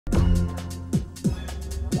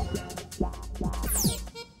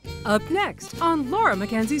up next on Laura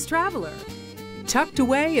Mackenzie's Traveler. Tucked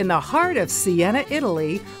away in the heart of Siena,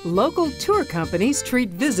 Italy, local tour companies treat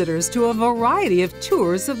visitors to a variety of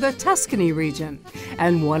tours of the Tuscany region.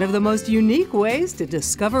 And one of the most unique ways to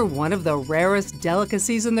discover one of the rarest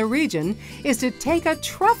delicacies in the region is to take a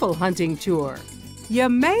truffle hunting tour. You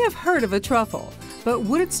may have heard of a truffle, but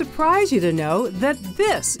would it surprise you to know that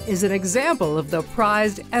this is an example of the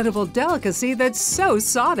prized edible delicacy that's so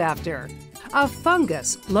sought after? A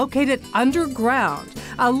fungus located underground,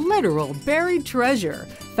 a literal buried treasure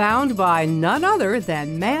found by none other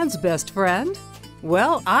than man's best friend?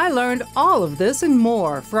 Well, I learned all of this and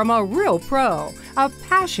more from a real pro, a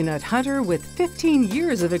passionate hunter with 15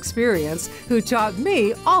 years of experience who taught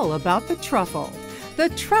me all about the truffle. The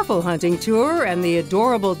truffle hunting tour and the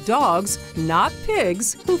adorable dogs, not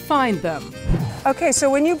pigs, who find them. Okay, so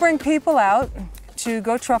when you bring people out to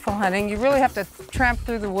go truffle hunting, you really have to tramp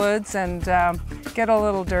through the woods and get a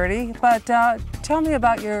little dirty. But tell me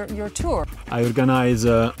about your tour. I organize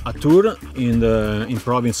a tour in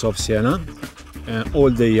province of Siena all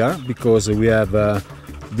the year because we have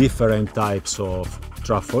different types of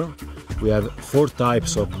truffle. We have 4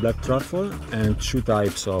 types of black truffle and 2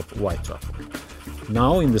 types of white truffle.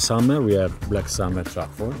 Now in the summer we have black summer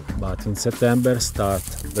truffle, but in September start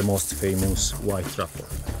the most famous white truffle.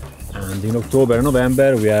 And in October and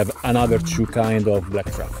November we have another 2 kind of black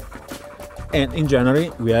truffle. And in January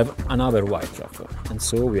we have another white truffle. And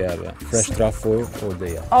so we have fresh truffle all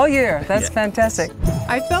the year. All year, that's fantastic.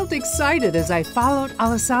 I felt excited as I followed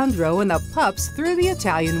Alessandro and the pups through the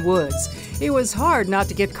Italian woods. It was hard not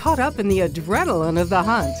to get caught up in the adrenaline of the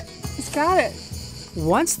hunt. He's got it.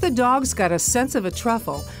 Once the dogs got a sense of a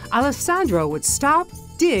truffle, Alessandro would stop,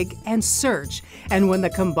 dig, and search. And when the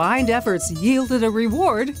combined efforts yielded a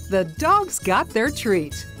reward, the dogs got their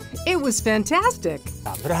treat. It was fantastic.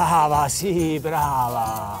 Brava, sì,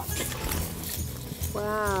 brava.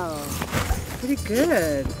 Wow, pretty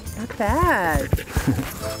good. Not bad.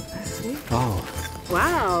 Oh.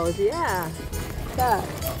 Wow, yeah. That.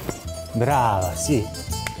 Brava, sì.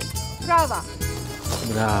 Brava.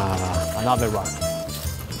 Brava. Another one.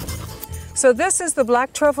 So this is the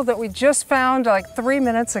black truffle that we just found like 3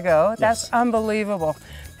 minutes ago. That's unbelievable.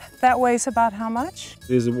 That weighs about how much?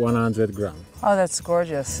 This is 100 grams. Oh, that's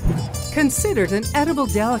gorgeous. Considered an edible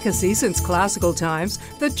delicacy since classical times,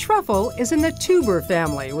 the truffle is in the tuber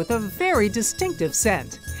family with a very distinctive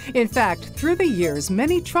scent. In fact, through the years,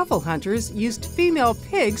 many truffle hunters used female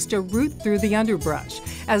pigs to root through the underbrush,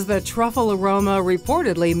 as the truffle aroma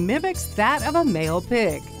reportedly mimics that of a male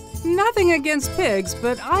pig. Nothing against pigs,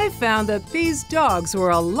 but I found that these dogs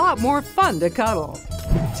were a lot more fun to cuddle.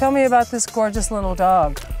 Tell me about this gorgeous little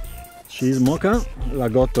dog. She's Mocha,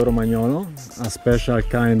 Lagotto Romagnolo, a special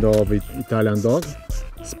kind of Italian dog,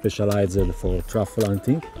 specialized for truffle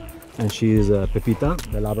hunting. And she is Pepita,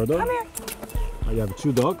 the Labrador. Come here. I have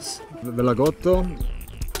 2 dogs. The Lagotto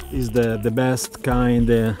is the best kind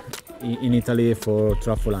in Italy for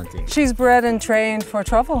truffle hunting. She's bred and trained for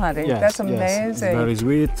truffle hunting. Yes, that's amazing. Yes. Very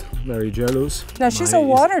sweet, very jealous. Now she's a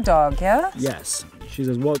water dog, yeah? Yes, she's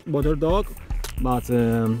a water dog, but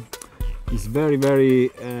it's very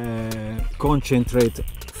concentrated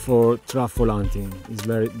for truffle hunting. It's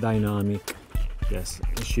very dynamic. Yes,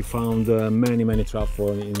 she found many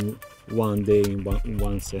truffle in one day, in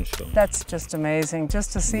one session. That's just amazing.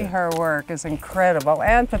 Just to see her work is incredible.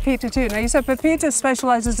 And Pepita too. Now you said Pepita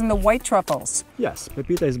specializes in the white truffles. Yes,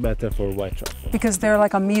 Pepita is better for white truffle. Because they're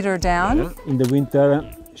like a meter down? Yeah. In the winter,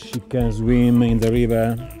 she can swim in the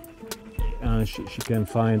river and she can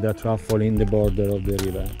find the truffle in the border of the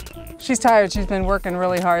river. She's tired. She's been working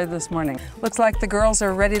really hard this morning. Looks like the girls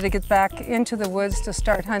are ready to get back into the woods to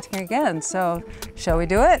start hunting again. So, shall we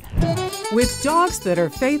do it? With dogs that are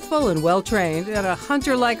faithful and well-trained, and a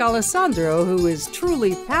hunter like Alessandro who is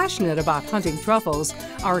truly passionate about hunting truffles,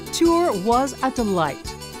 our tour was a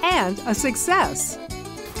delight and a success.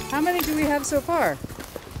 How many do we have so far?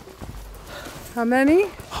 How many?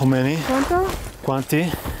 How many? Quanto? Quanti?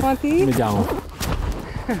 Quanti? Vediamo.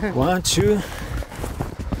 1, 2,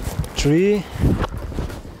 3,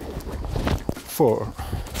 4,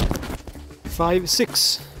 5,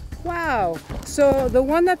 6. Wow. So the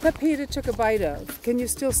one that Pepita took a bite of, can you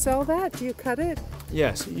still sell that? Do you cut it?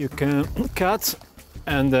 Yes, you can cut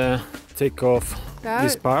and take off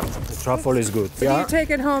this part. The truffle is good. So you take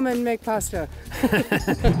it home and make pasta.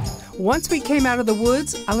 Once we came out of the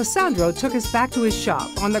woods, Alessandro took us back to his shop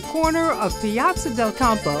on the corner of Piazza del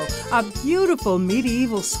Campo, a beautiful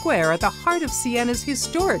medieval square at the heart of Siena's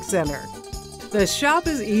historic center. The shop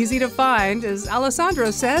is easy to find, as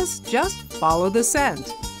Alessandro says, just follow the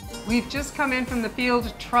scent. We've just come in from the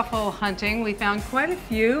field truffle hunting. We found quite a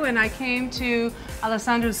few, and I came to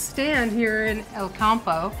Alessandro's stand here in El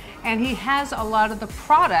Campo, and he has a lot of the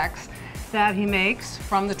products that he makes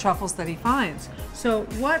from the truffles that he finds. So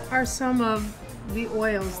what are some of the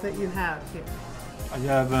oils that you have here? I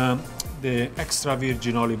have the extra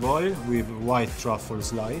virgin olive oil with white truffle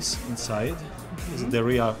slice inside. It's the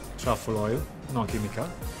real truffle oil, no chemical.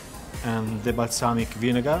 And the balsamic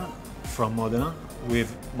vinegar from Modena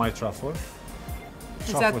with my truffle.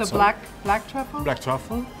 Is that the black truffle? Black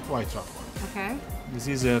truffle, white truffle. Okay. This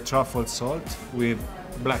is a truffle salt with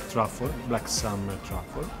black truffle, black summer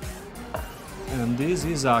truffle. And this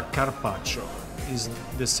is a carpaccio. It's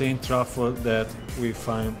the same truffle that we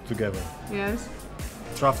find together. Yes.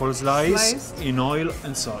 Truffle slice Sliced. in oil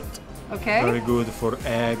and salt. Okay. Very good for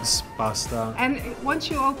eggs, pasta. And once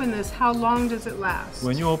you open this, how long does it last?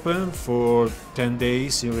 When you open for 10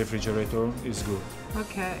 days in refrigerator, is good.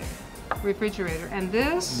 Okay. Refrigerator. And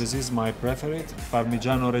this? This is my preferred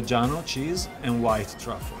Parmigiano Reggiano cheese and white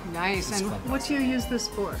truffle. Nice. It's And fantastic. what do you use this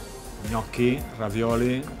for? Gnocchi,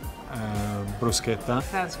 ravioli, bruschetta.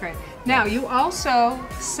 That's great. Now, you also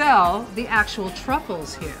sell the actual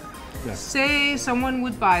truffles here. Yes. Say someone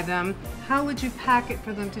would buy them, how would you pack it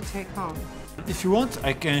for them to take home? If you want,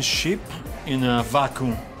 I can ship in a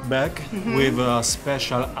vacuum bag with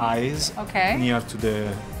special eyes Okay. near to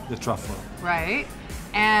the truffle. Right.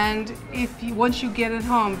 And once you get it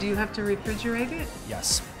home, do you have to refrigerate it?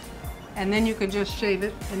 Yes. And then you can just shave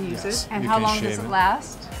it and use Yes, it. And you how can long does shave it it.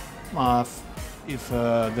 last? If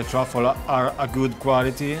the truffle are a good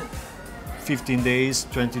quality, 15 days,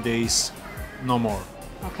 20 days, no more.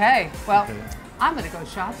 Okay. Well, Okay. I'm going to go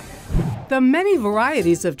shopping. The many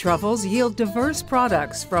varieties of truffles yield diverse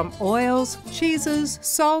products from oils, cheeses,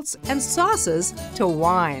 salts, and sauces to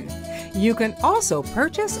wine. You can also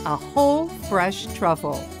purchase a whole fresh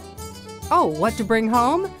truffle. Oh, what to bring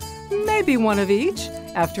home? Maybe one of each.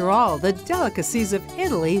 After all, the delicacies of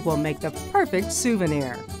Italy will make the perfect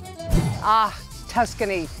souvenir. Ah,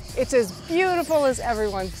 Tuscany. It's as beautiful as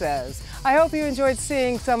everyone says. I hope you enjoyed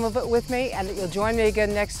seeing some of it with me and that you'll join me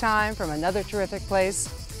again next time from another terrific place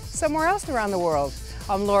somewhere else around the world.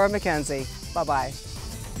 I'm Laura Mackenzie. Bye-bye.